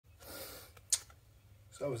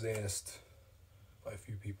So I was asked by a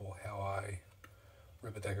few people how I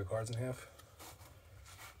rip a deck of cards in half.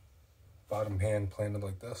 Bottom hand planted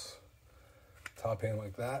like this, top hand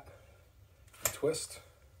like that, twist.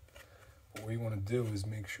 What we want to do is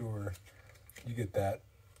make sure you get that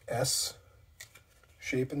S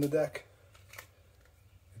shape in the deck.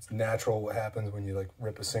 It's natural what happens when you like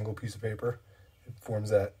rip a single piece of paper. It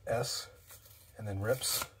forms that S and then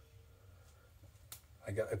rips.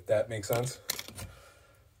 If that makes sense.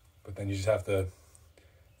 But then you just have to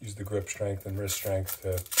use the grip strength and wrist strength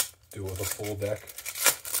to do it with a full deck.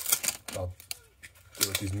 I'll do it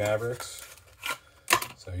with these Mavericks.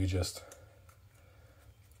 So you just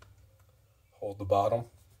hold the bottom,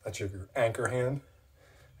 that's your anchor hand,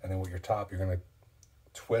 and then with your top, you're gonna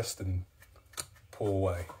twist and pull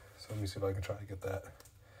away. So let me see if I can try to get that.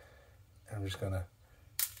 And I'm just gonna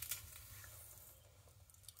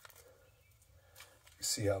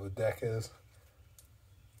see how the deck is.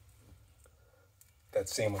 That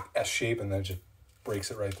same like S shape, and then it just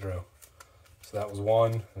breaks it right through. So that was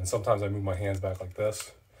one, and sometimes I move my hands back like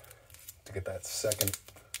this to get that second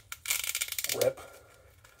rip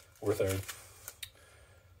or third.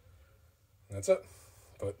 And that's it,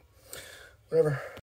 but whatever.